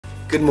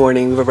Good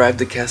morning, we've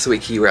arrived at Castaway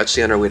Cay. We're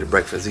actually on our way to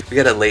breakfast. We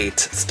got a late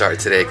start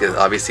today because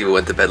obviously we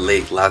went to bed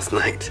late last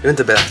night. We went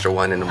to bed after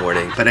 1 in the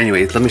morning. But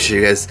anyways, let me show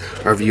you guys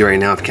our view right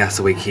now of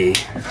Castaway Cay.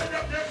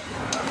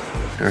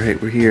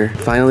 Alright, we're here.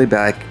 Finally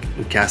back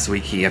in Castaway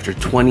Cay after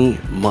 20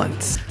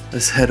 months.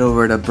 Let's head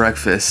over to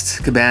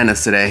breakfast.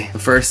 Cabanas today.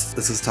 But first,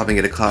 let's stop and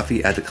get a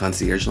coffee at the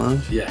Concierge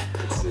Lounge. Yeah,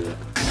 let's do that.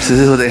 So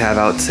this is what they have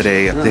out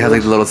today. They have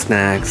like the little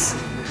snacks,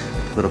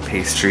 little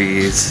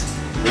pastries.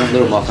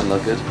 Little muffin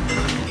look good.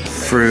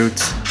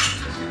 Fruit,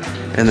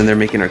 and then they're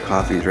making our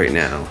coffees right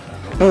now.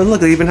 Oh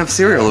look, they even have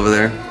cereal over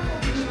there.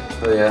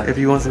 Oh yeah. If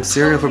you want some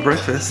cereal for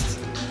breakfast.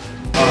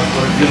 Oh,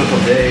 what a beautiful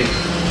day.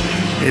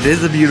 It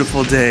is a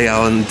beautiful day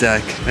out on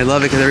deck. I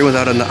love it because everyone's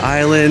out on the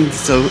island,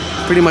 so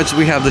pretty much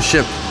we have the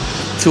ship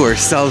to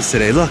ourselves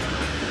today. Look,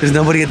 there's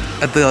nobody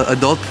at the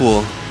adult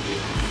pool.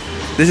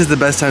 This is the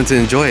best time to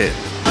enjoy it.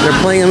 They're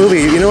playing a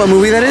movie. You know what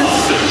movie that is?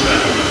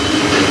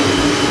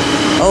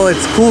 Oh,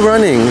 it's Cool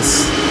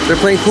Runnings. They're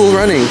playing Cool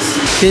Runnings.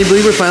 Can you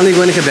believe we're finally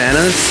going to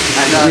Cabanas?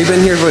 I know. We've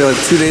been here for like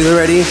 2 days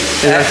already.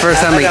 It's our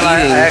first time like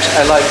eating. I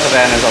like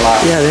Cabanas a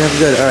lot. Yeah, they have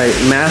good. All right,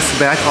 mask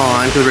back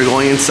on because we're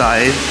going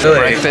inside.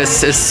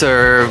 Breakfast is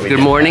served. Good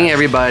morning,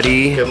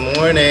 everybody. Good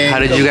morning. How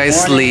did you guys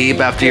sleep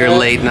after your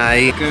late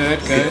night?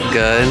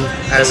 Good.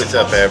 I was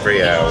up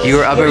every hour. You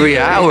were up every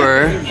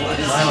hour.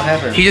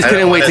 He just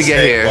couldn't wait to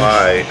get here.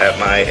 Why at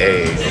my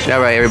age?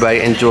 All right,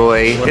 everybody,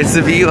 enjoy. It's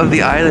the view of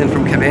the island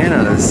from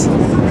Cabanas.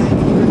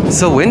 It's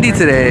so windy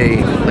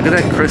today. Look at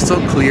that crystal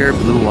clear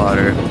blue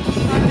water.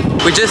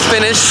 We just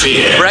finished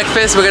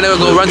breakfast. We're gonna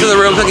go run to the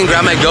room so I can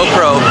grab my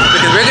GoPro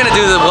because we're gonna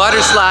do the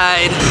water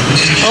slide.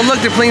 Oh look,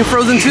 they're playing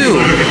Frozen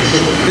 2.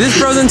 Is this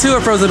Frozen 2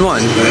 or Frozen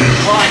 1?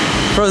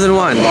 Frozen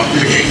 1.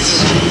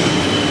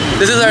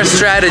 This is our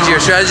strategy. Our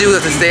strategy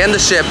was to stay on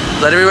the ship,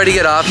 let everybody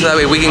get off so that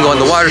way we can go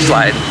on the water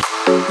slide.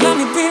 Let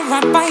me be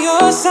right by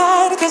your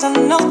side, cause I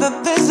know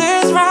that this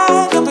is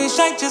right. Don't be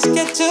shy, just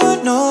get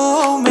to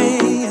know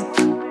me.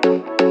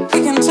 We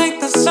can take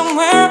this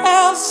somewhere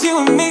else. You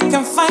and me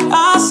can find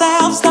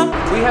ourselves.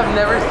 We have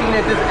never seen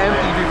it this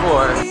empty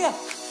before. I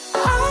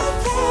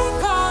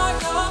can't call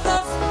your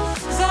bluff,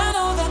 cause I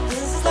know that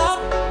this is love.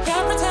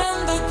 Can't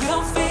pretend that you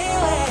don't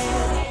feel it.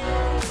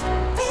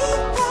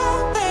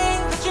 People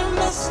think that you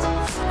missed.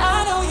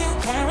 I know you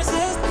can't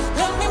resist.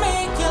 Let me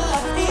make your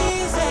life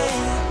easy.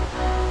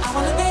 I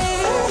wanna be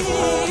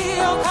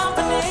your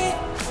company.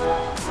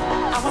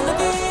 I wanna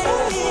be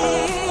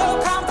your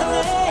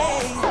company.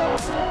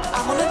 I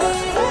wanna be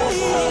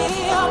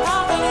your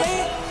company.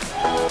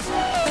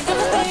 Think of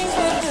the things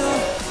we do.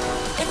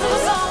 If it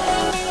was only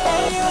me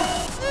and you.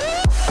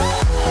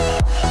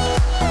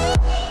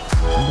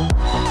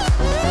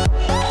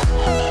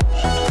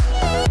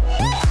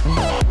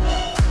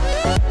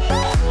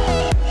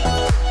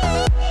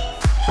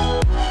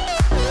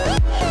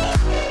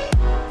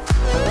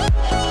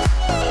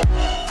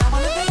 I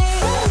wanna be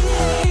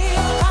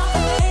your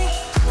company.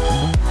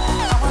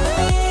 I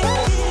wanna be.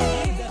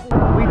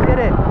 We did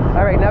it.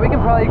 All right, now we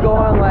can probably go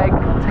on like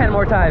 10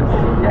 more times.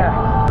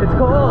 Yeah, it's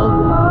cold.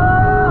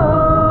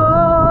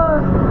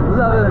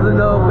 Love is an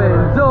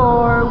open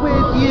door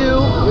with you.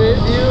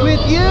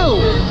 With you.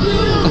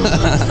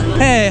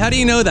 Hey, how do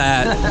you know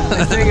that?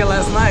 I sang it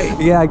last night.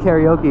 Yeah,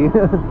 karaoke.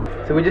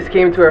 So we just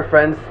came to our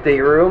friend's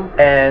stateroom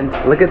and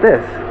look at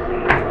this.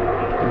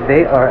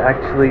 They are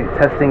actually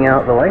testing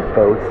out the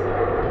lifeboats.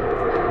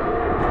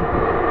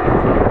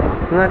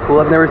 Isn't that cool?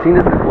 I've never seen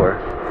this before.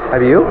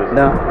 Have you?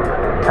 No.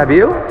 Have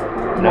you?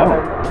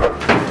 No.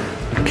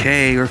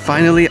 Okay, we're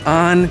finally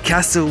on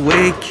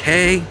Castaway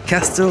Cay,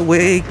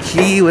 Castaway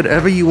Cay,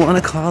 whatever you want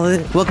to call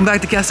it. Welcome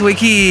back to Castaway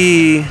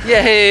Cay.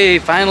 Yay,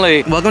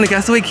 finally. Welcome to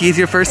Castaway Cay. It's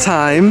your first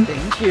time.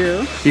 Thank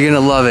you. You're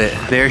gonna love it.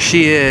 There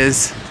she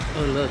is,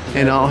 Oh, look.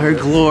 in all her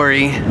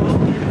glory.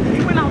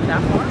 We went out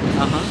that far.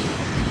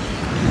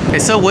 Uh-huh.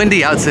 It's so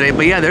windy out today,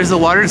 but yeah, there's the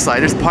water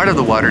slide. There's part of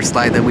the water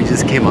slide that we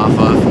just came off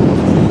of.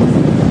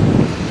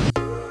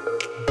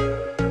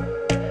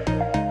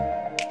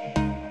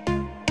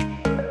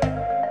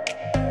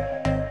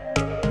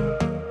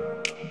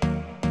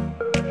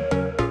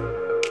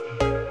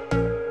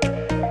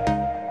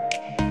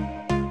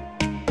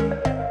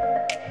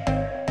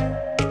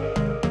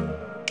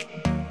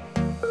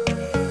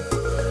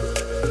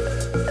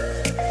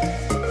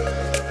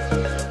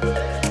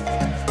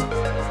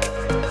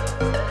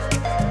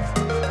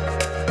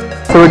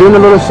 So we're doing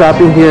a little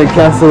shopping here at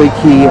Castaway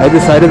Cay. I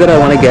decided that I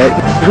want to get,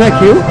 isn't that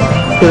cute?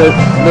 Put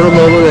a little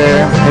logo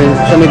there and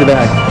show me the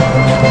back.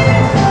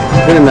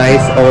 Isn't it nice?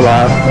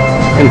 Olaf.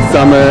 In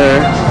summer.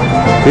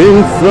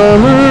 In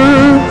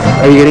summer.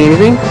 Are you getting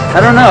anything?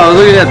 I don't know. I was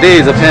looking at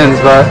these, the pins,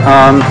 but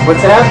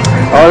what's that?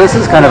 Oh, this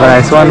is kind of a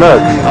nice one. Look.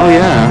 Oh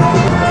yeah.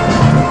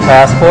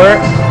 Passport.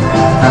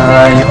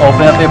 And you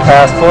open up your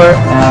passport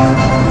and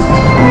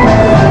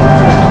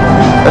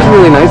That's a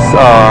really nice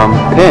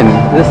pin.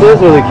 this is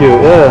really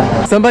cute.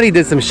 Yeah. Somebody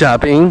did some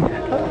shopping.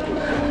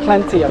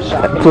 Plenty of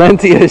shopping.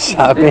 Plenty of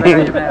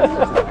shopping.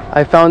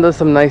 I found us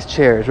some nice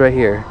chairs right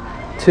here.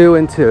 2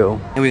 and 2.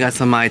 And we got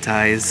some Mai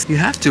Tais. You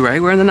have to,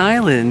 right? We're on an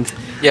island.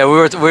 Yeah, we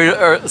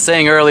were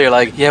saying earlier,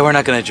 like, yeah, we're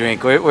not gonna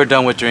drink. We're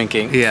done with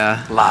drinking.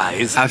 Yeah.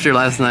 Lies. After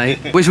last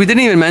night. Which we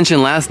didn't even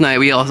mention last night,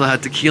 we also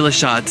had tequila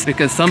shots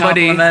because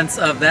somebody... Compliments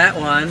of that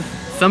one.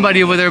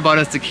 Somebody over there bought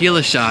us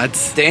tequila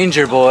shots.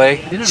 Danger boy.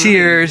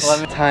 Cheers.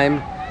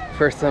 Time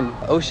for some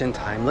ocean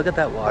time. Look at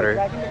that water.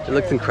 It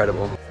looks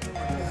incredible.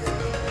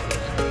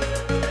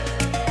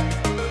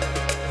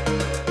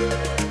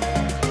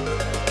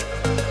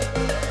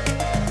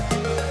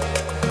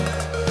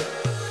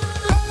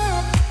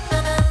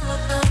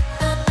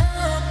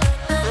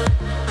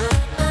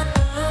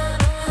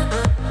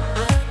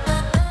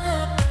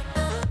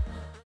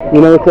 You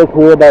know what's so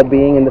cool about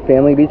being in the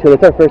family beach? Well,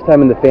 it's our first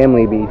time in the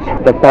family beach.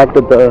 The fact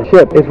that the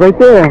ship is right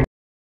there.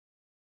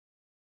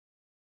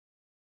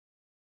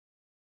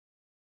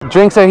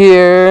 Drinks are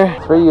here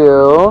for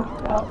you.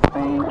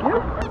 Thank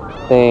you.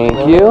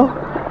 Thank you.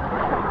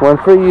 One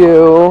for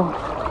you.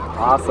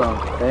 Awesome.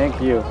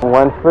 Thank you.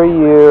 One for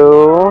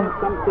you.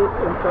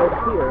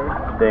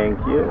 Thank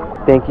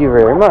you. Thank you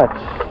very much.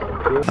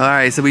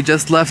 Alright, so we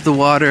just left the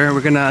water.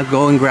 We're gonna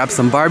go and grab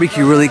some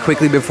barbecue really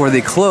quickly before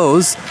they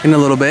close in a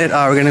little bit.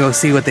 We're gonna go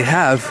see what they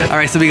have.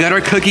 Alright, so we got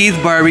our cookies,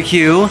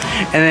 barbecue,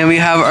 and then we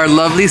have our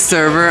lovely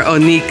server,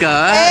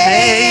 Onika.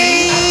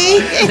 Hey!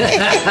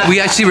 We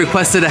actually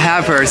requested to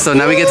have her, so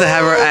now we get to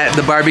have her at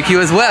the barbecue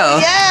as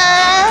well. Yeah!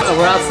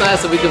 We're outside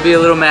so we can be a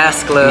little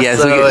maskless. Yes,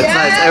 so we get, it's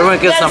nice. Everyone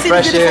gets some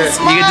fresh air.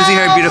 You get to see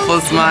her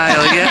beautiful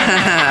smile,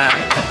 yeah.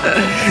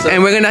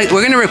 And we're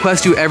gonna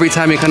request you every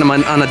time you come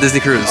on a Disney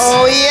cruise.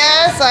 Oh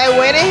yes, I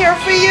waited here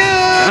for you.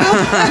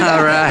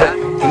 All right.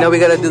 You know we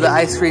gotta do the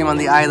ice cream on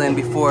the island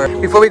before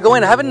we go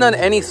in. I haven't done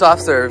any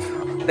soft serve.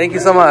 Thank you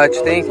so much.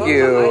 Thank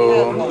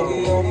you.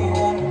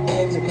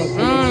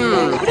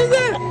 What is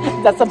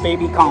that? That's a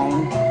baby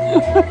cone.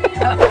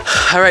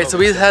 All right, so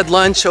we had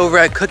lunch over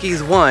at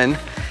Cookies One.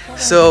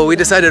 So we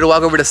decided to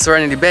walk over to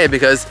Serenity Bay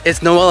because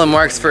it's Noelle and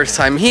Mark's first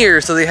time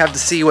here, so they have to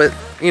see what,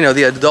 you know,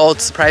 the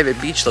adults' private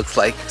beach looks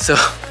like. So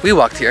we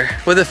walked here.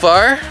 Was it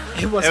far?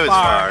 It was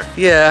far.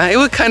 Yeah,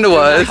 it kind of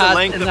was.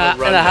 In the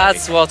hot,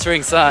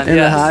 sweltering sun. In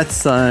the hot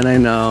sun, I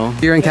know.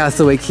 You're in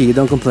Castaway Cay,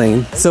 don't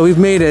complain. So we've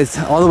made it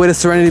all the way to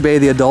Serenity Bay,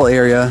 the adult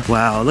area.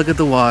 Wow, look at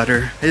the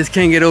water. I just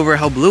can't get over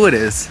how blue it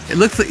is. It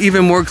looks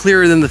even more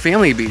clearer than the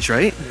family beach,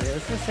 right? Yeah,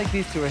 let's just take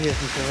these two right here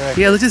since they're right.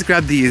 Yeah, let's just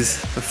grab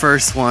these, the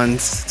first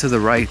ones to the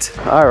right.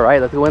 All right,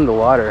 let's go in the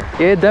water.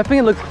 It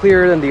definitely looks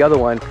clearer than the other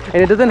one.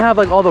 And it doesn't have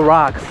like all the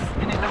rocks.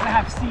 And it doesn't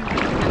have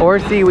seaweed. Or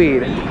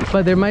seaweed.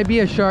 But there might be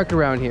a shark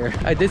around here.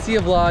 I did see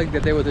a vlog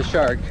that there was a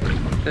shark.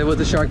 There was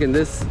a shark in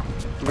this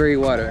very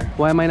water.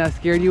 Why am I not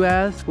scared, you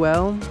ask?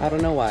 Well, I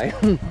don't know why.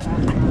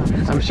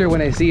 I'm sure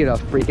when I see it, I'll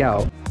freak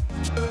out.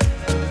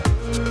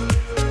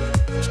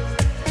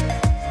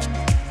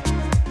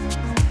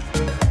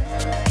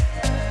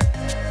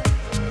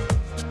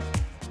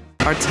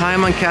 Our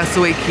time on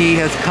Castaway Cay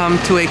has come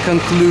to a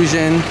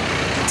conclusion.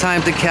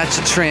 Time to catch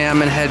a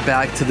tram and head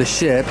back to the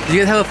ship. Did you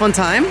guys have a fun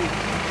time?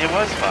 It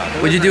was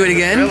fun. Would you do it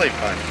again? Really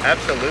fun.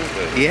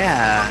 Absolutely.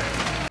 Yeah.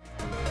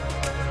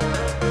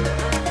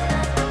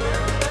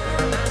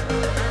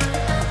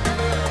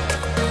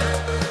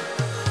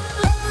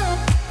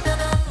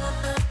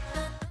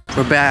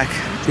 We're back.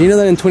 You know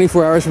that in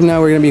 24 hours from now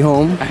we're gonna be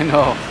home? I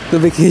know. The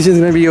vacation's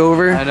gonna be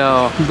over? I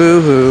know.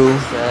 Boo-hoo.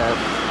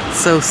 Sad.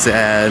 So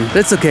sad.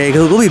 That's okay,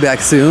 because we'll be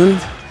back soon.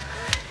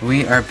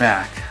 We are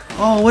back.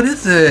 Oh, what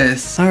is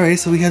this? Alright,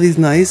 so we have these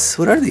nice,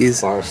 what are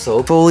these? Bar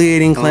soap.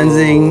 Exfoliating,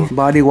 cleansing,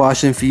 body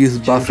wash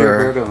infused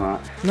buffer.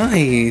 Bergamot.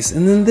 Nice.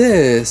 And then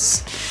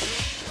this.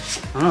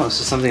 I don't know, it's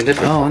just something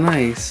different. Oh,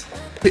 nice.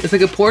 It's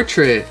like a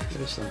portrait.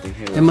 There's something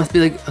here. It must be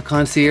like a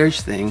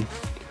concierge thing.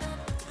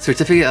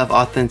 Certificate of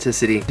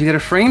authenticity. You gotta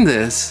frame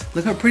this.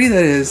 Look how pretty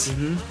that is.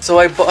 So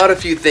I bought a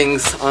few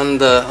things on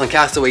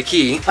Castaway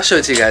Cay. I'll show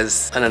it to you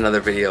guys on another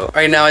video.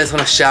 Right now I just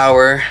wanna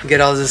shower, get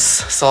all this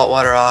salt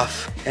water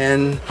off,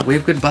 and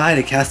wave goodbye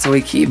to Castaway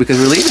Cay because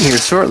we're leaving here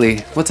shortly.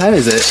 What time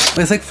is it?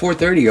 It's like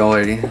 4:30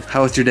 already.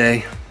 How was your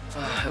day?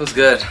 It was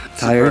good.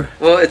 Tired?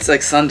 Well, it's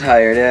like sun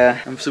tired,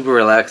 yeah. I'm super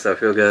relaxed, I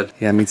feel good.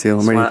 Yeah, me too.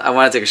 I'm ready. I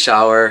want to take a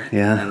shower.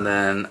 Yeah. And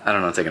then, I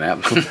don't know, take a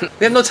nap.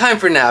 We have no time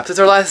for naps. It's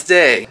our last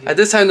day. At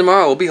this time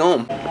tomorrow, we'll be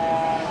home.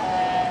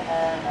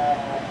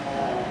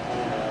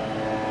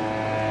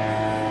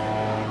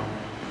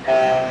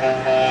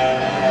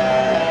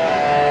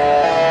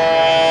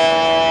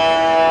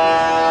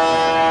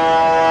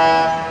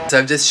 So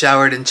I've just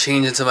showered and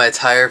changed into my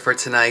attire for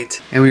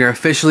tonight. And we are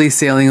officially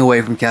sailing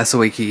away from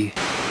Castaway Cay.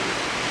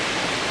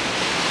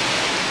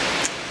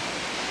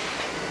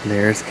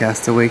 There's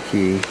Castaway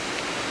Cay.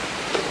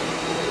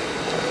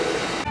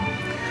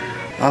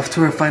 Off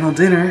to our final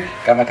dinner.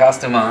 Got my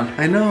costume on.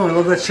 I know, I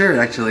love that shirt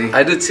actually.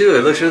 I do too.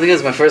 It looks really good.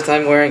 It's my first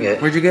time wearing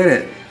it. Where'd you get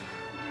it?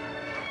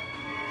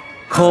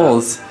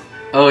 Kohl's.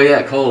 Oh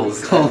yeah,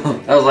 Kohl's. Kohl's.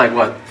 That was like,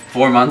 what,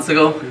 4 months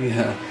ago?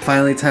 Yeah.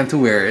 Finally time to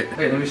wear it.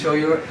 Wait, let me show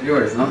you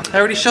yours, no? I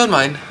already showed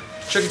mine.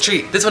 Trick or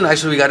treat. This one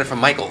actually we got it from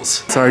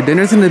Michael's. So our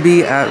dinner's gonna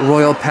be at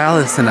Royal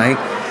Palace tonight,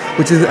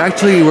 which is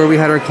actually where we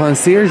had our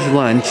concierge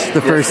lunch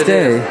the first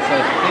day.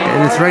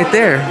 And it's right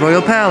there,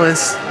 Royal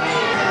Palace.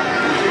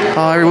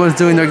 Oh, everyone's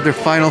doing their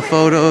final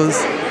photos.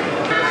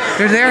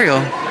 There's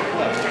Ariel.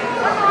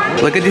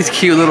 Look at these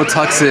cute little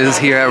tuxes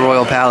here at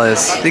Royal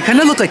Palace. They kind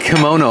of look like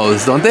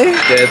kimonos, don't they?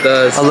 Yeah, it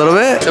does. A little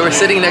bit? So we're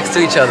sitting next to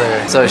each other.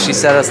 So she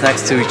set us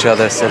next to each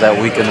other so that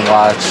we can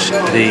watch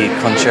the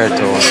concerto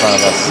in front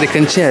of us. The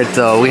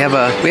concerto. We have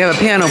a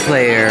piano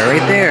player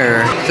right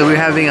there. So we're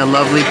having a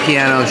lovely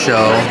piano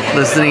show,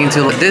 listening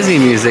to Disney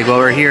music while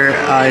we're here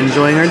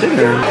enjoying our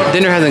dinner.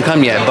 Dinner hasn't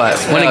come yet, but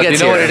when it gets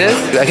do you know here, what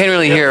it is? I can't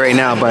really hear it right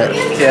now, but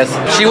Yes.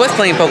 she was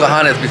playing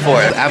Pocahontas before.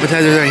 The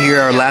appetizers are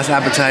here. Our last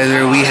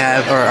appetizer we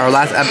have, or our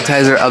last appetizer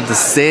of the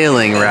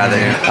sailing rather.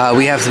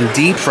 We have some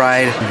deep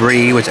fried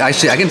brie, which I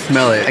can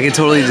smell it. I can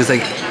totally just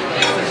like,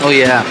 Oh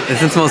yeah. it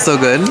smells so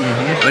good.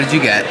 What did you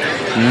get?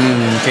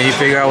 Can you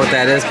figure out what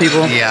that is,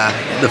 people? Yeah,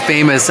 the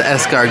famous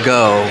escargot.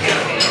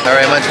 All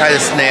right, I'm gonna try the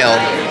snail.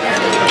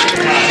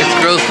 It's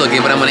gross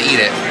looking, but I'm gonna eat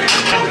it.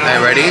 All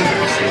right, ready?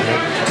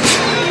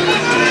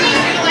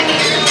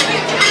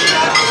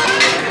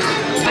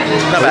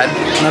 Not bad.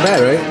 Not bad,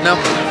 right? No,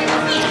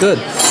 Good.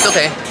 it's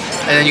okay.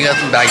 And then you got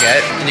some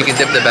baguette, and you can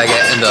dip the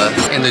baguette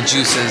in the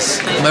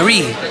juices.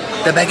 Marie,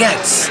 the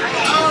baguettes.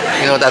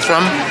 You know what that's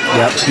from?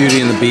 Yep.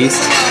 Beauty and the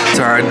Beast.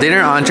 So our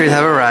dinner entrees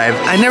have arrived.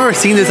 I've never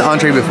seen this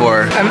entree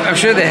before. I'm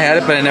sure they had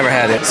it, but I never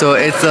had it. So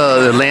it's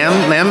the lamb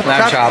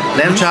chop.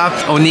 Lamb chopped.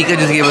 Onika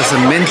just gave us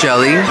some mint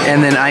jelly,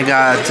 and then I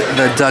got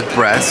the duck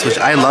breast, which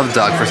I love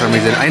duck for some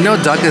reason. I know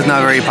duck is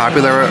not very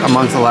popular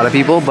amongst a lot of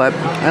people, but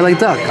I like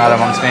duck. Not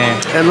amongst me.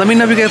 And let me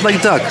know if you guys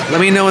like duck. Let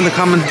me know in the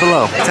comments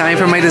below. Time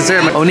for my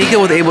dessert. Onika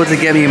was able to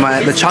get me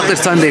the chocolate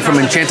sundae from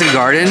Enchanted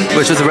Garden,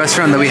 which was a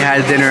restaurant that we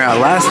had dinner at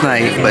last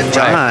night. But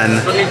John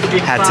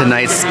had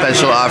tonight's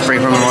special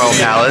offering from Royal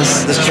Palace.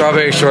 The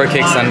strawberry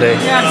shortcake sundae.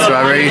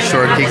 Strawberry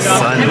shortcake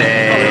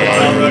sundae.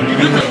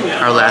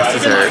 Our last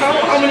dessert.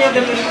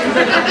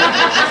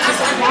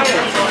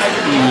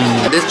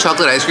 This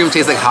chocolate ice cream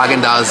tastes like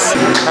Haagen-Dazs.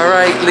 All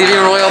right, leaving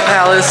Royal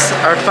Palace,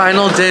 our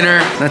final dinner.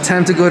 Now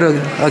time to go to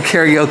a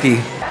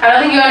karaoke. I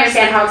don't think you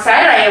understand how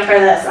excited I am for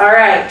this. All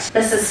right,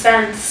 the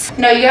suspense.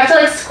 No, you have to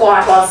like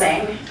squat while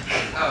saying.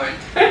 All right.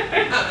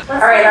 All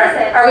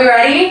right, are we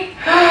ready?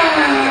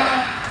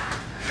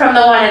 From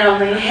the one and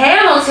only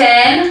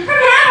Hamilton. From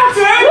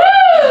Hamilton.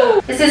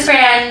 Woo! This is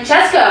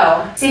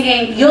Francesco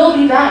singing "You'll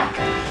Be Back."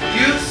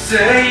 You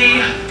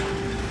say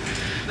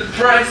the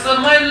price of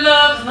my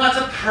love's not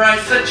a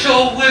price that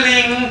you're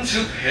willing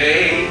to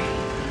pay.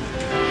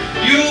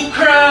 You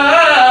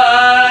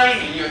cry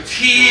in your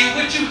tea,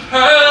 which you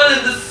hurl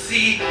in the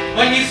sea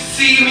when you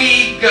see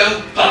me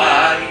go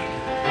by.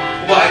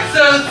 Why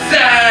so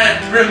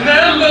sad?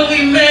 Remember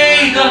we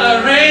made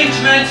an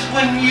arrangement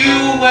when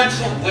you went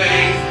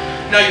away.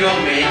 Now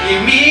you're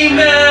making me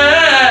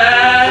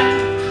mad.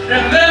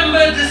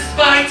 Remember,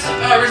 despite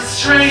our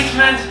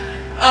estrangement,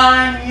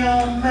 I'm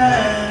your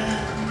man.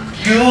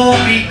 You'll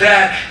be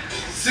back,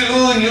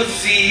 soon you'll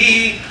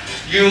see.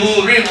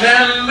 You'll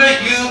remember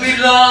you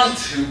belong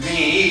to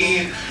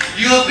me.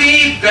 You'll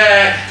be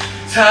back,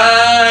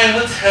 time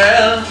will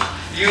tell.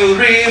 You'll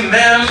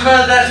remember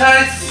that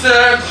I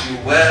served you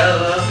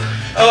well.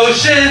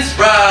 Oceans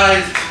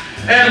rise,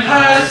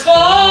 empires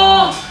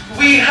fall.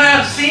 We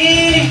have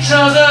seen each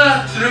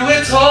other through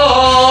it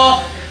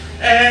all.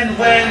 And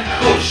when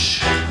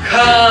push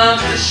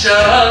comes to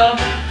shove,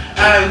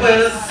 I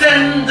will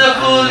send a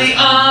fully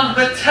armed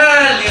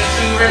battalion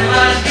to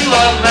remind you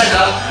of my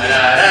love.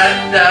 Da da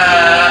da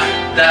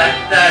da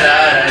da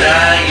da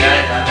da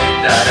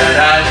da da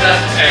da da.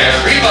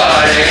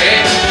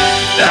 Everybody.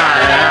 Da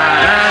da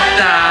da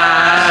da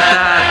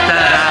da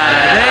da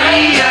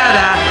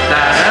da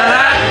da da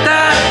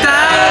da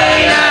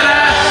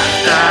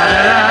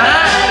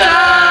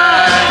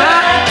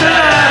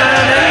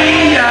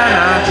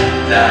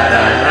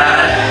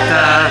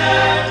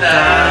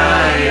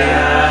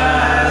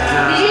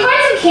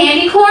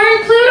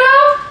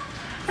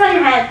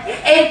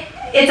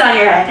It's on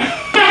your head.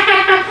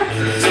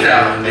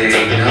 Astounding,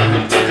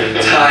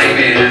 time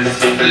is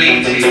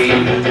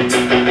fleeting.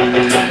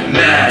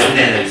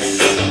 Madness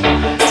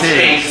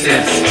takes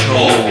its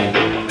toll.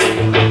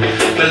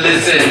 But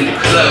listen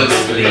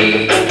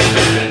closely,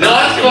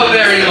 not for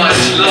very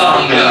much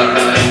longer.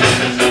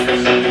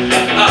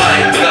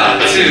 I've got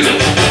to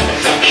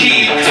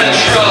keep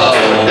control.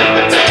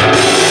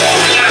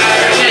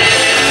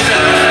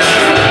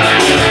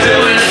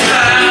 Doing a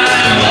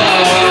time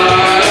war.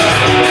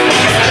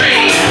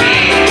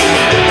 Crazy.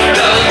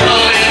 Those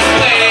moments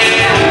when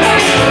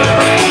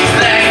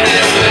like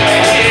this would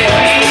hit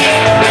me,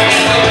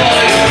 and the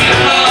voice be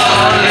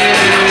calling.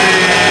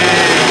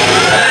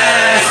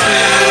 Let's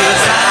do the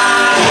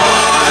time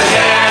war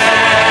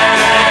again.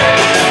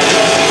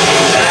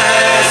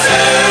 Let's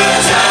do the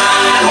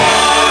time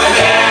war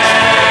again.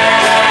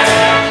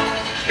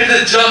 Hit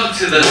the jump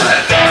to the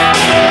left.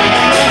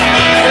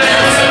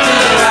 Let's to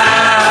the right.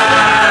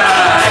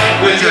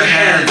 With your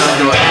hands on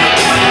your head.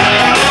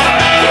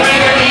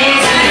 Bring your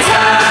knees in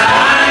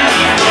time.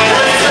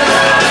 Let's do the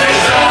right.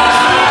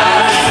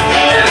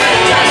 Every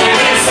time you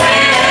can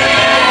sing.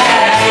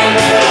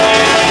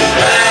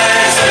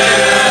 Let's do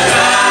the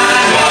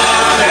time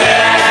war again.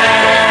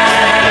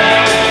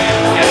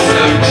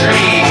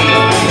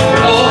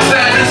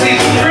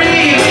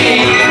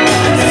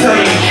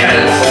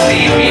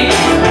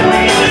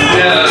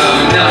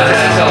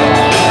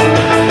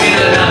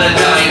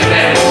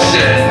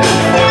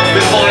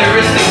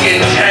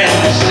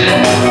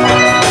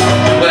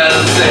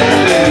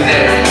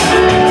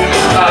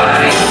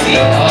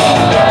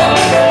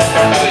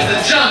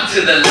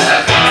 to the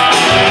left.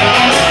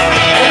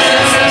 And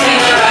then to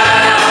the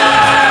right.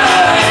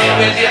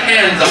 With your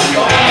hands on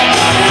your head.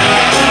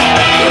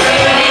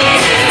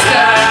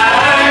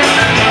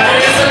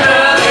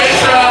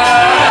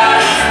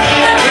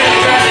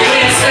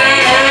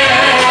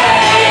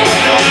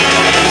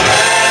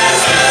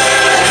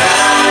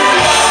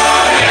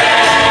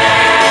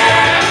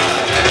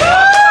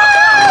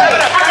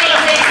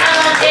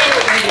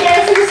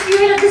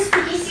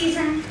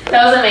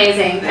 That was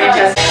amazing,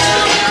 Francesco.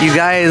 You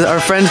guys, our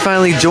friends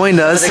finally joined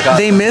us.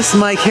 They missed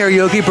my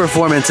karaoke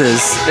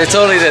performances. They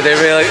totally did.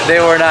 They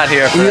were not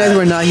here. For You guys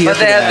were not here. But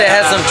they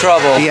had some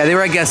trouble. Yeah, they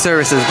were at guest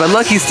services. But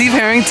lucky Steve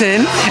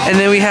Harrington, and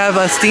then we have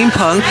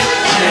Steampunk,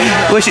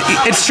 which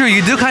it's true.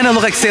 You do kind of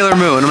look like Sailor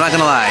Moon. I'm not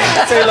gonna lie.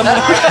 Sailor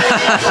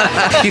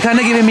Moon. You kind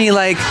of giving me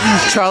like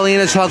Charlie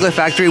and the Chocolate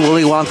Factory,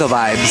 Willy Wonka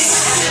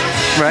vibes.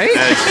 Right?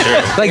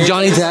 Like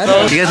Johnny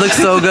Depp. You guys look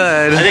so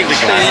good. I think the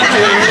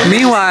guy.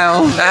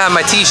 Meanwhile, I have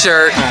my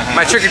t-shirt,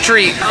 my trick or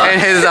treat, and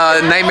his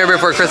Nightmare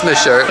Before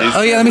Christmas shirt.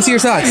 Oh yeah, let me see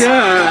your socks.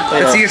 Yeah.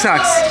 Let's see your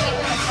socks.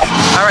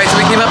 Alright, so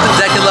we came up to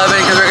deck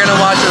 11 because we're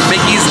gonna watch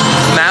Mickey's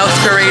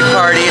Masquerade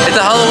Party. It's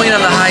a Halloween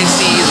on the High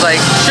Seas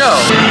like show.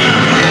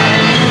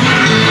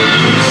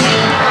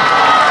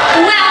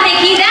 Wow,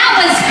 Mickey, that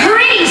was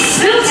pretty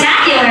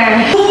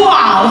spectacular.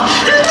 Wow,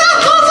 that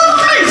was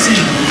crazy.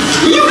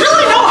 You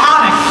really know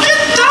how to get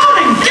down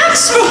and get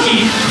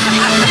spooky.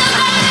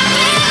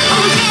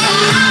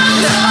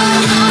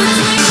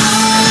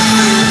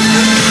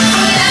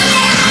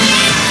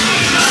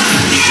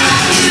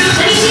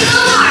 Let me see the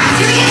little arms.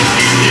 Here we go.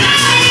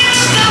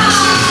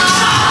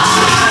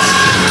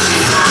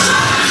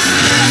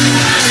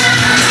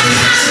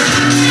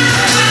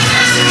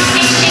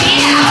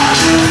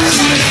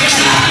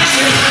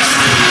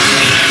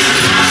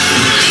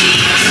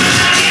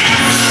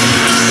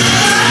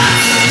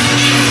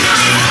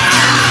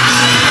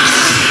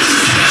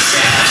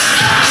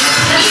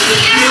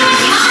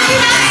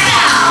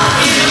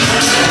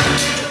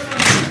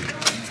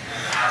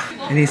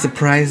 Any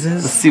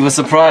surprises? Let's see what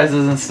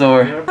surprises in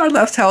store. Our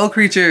left towel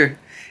creature.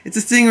 It's a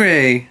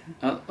stingray.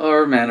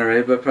 Or manta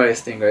ray, but probably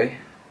stingray.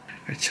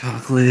 Our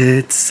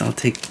chocolates. I'll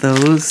take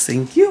those.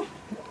 Thank you.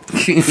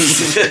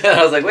 I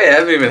was like, wait, I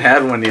haven't even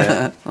had one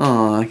yet.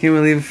 Oh, I can't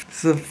believe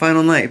it's the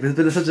final night. It's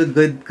been such a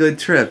good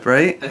trip,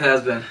 right? It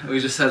has been. We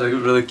just had a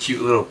really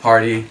cute little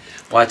party,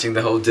 watching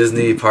the whole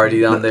Disney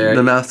party down there.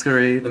 The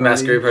masquerade. The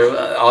masquerade party.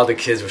 All the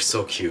kids were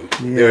so cute.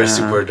 They were Yeah.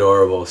 super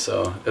adorable,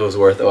 so it was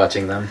worth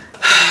watching them.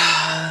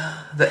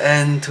 The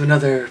end to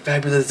another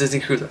fabulous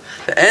Disney cruise.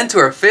 The end to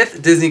our 5th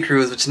Disney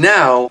cruise, which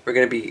now we're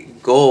gonna be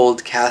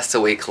Gold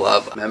Castaway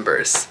Club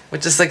members,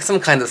 which is like some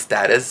kind of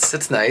status.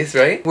 It's nice,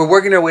 right? We're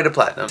working our way to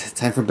Platinum. It's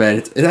time for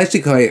bed. It's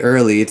actually quite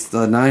early. It's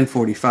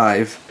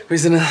 9:45. We're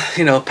just gonna,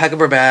 you know, pack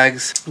up our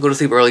bags, go to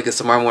sleep early because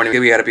tomorrow morning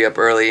we gotta be up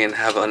early and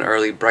have an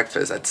early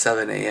breakfast at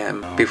 7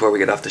 a.m. before we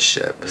get off the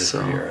ship.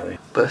 So, pretty early.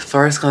 but as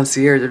far as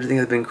Concierge, everything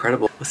has been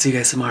incredible. We'll see you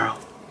guys tomorrow.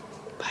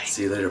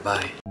 See you later,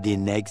 bye. The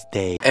next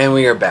day. And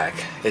we are back.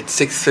 It's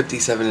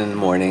 6:57 in the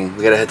morning.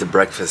 We gotta head to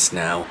breakfast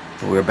now.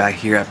 We're back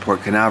here at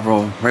Port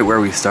Canaveral, right where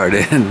we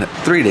started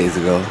 3 days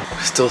ago.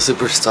 We're still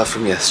super stuffed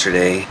from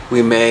yesterday.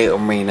 We may or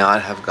may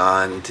not have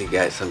gone to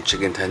get some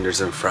chicken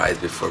tenders and fries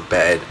before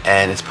bed,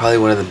 and it's probably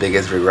one of the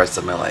biggest regrets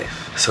of my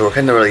life. So we're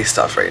kind of really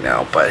stuffed right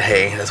now, but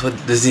hey, that's what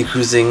Disney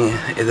cruising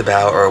is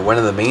about, or one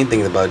of the main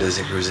things about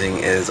Disney cruising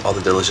is all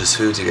the delicious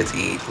foods you get to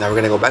eat. Now we're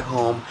gonna go back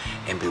home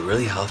and be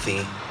really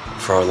healthy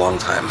for a long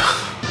time.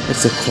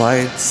 It's a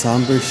quiet,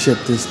 somber ship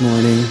this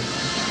morning.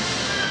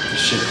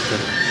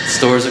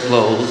 Stores are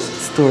closed.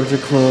 Stores are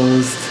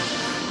closed.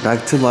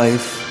 Back to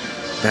life.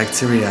 Back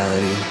to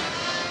reality.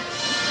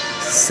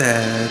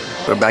 Sad.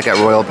 We're back at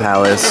Royal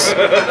Palace.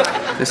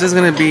 This is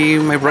gonna be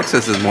my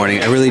breakfast this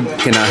morning. I really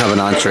cannot have an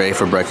entree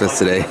for breakfast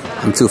today.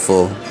 I'm too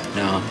full.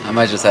 No, I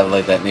might just have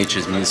like that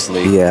Nature's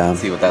Muesli. Yeah.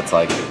 See what that's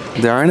like.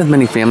 There aren't as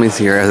many families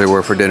here as there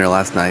were for dinner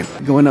last night.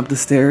 Going up the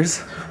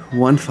stairs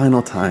one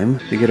final time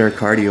to get our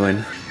cardio in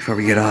before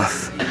we get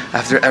off.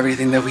 After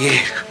everything that we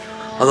ate,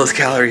 all those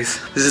calories,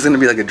 this is gonna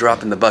be like a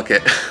drop in the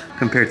bucket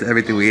compared to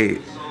everything we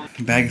ate.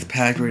 Bag's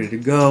packed, ready to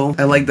go.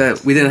 I like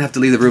that we didn't have to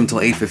leave the room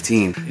till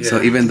 8:15. Yeah.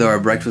 So even though our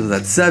breakfast was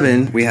at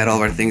 7, we had all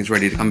of our things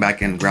ready to come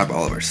back and grab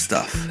all of our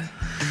stuff.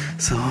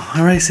 So,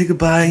 all right, say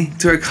goodbye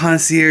to our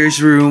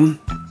concierge room.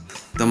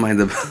 Don't mind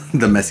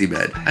the messy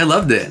bed. I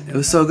loved it. It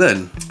was so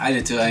good. I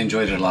did too. I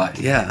enjoyed it a lot.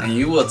 Yeah. And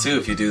you will too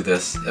if you do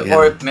this. Yeah.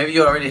 Or maybe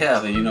you already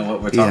have and you know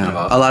what we're talking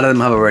about. A lot of them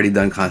have already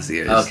done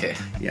concierge. Okay.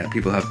 Yeah,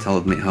 people have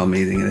told me how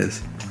amazing it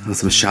is. So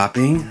some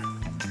shopping.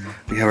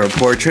 We have our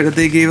portrait that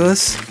they gave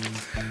us.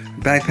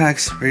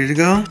 Backpacks ready to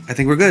go. I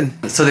think we're good.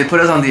 So they put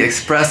us on the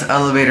express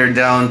elevator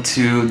down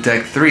to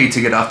deck 3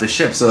 to get off the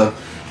ship. So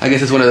I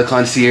guess it's one of the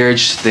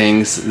concierge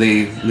things.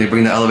 They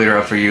bring the elevator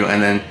up for you and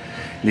then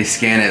they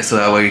scan it so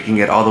that way you can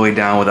get all the way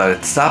down without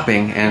it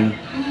stopping and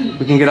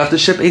we can get off the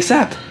ship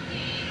ASAP.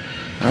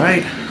 All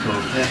right,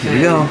 here we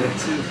go.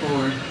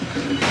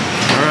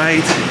 All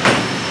right,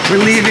 we're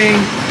leaving.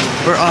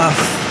 We're off.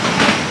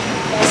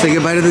 Say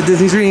goodbye to the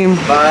Disney Dream.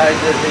 Bye,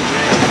 Disney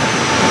Dream.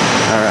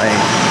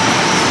 Alright.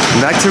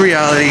 Back to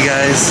reality,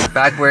 guys.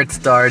 Back where it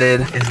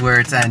started is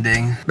where it's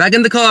ending. Back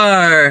in the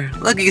car!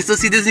 Look, you can still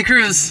see Disney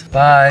Cruise.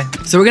 Bye.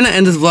 So we're gonna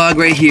end this vlog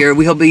right here.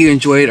 We hope that you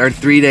enjoyed our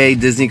 3-day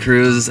Disney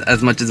cruise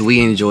as much as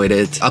we enjoyed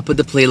it. I'll put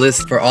the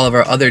playlist for all of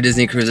our other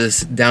Disney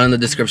cruises down in the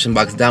description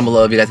box down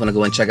below if you guys wanna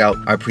go and check out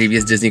our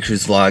previous Disney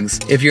cruise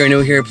vlogs. If you're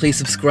new here, please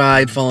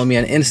subscribe, follow me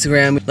on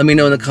Instagram. Let me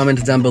know in the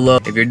comments down below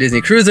if you're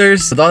Disney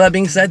cruisers. With all that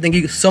being said, thank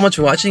you so much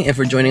for watching and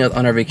for joining us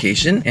on our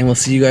vacation. And we'll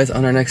see you guys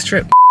on our next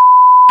trip.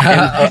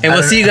 And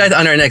we'll see you guys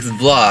on our next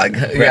vlog.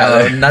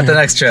 Yeah, not the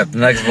next trip, the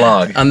next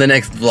vlog. On the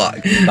next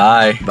vlog.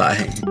 Bye.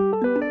 Bye.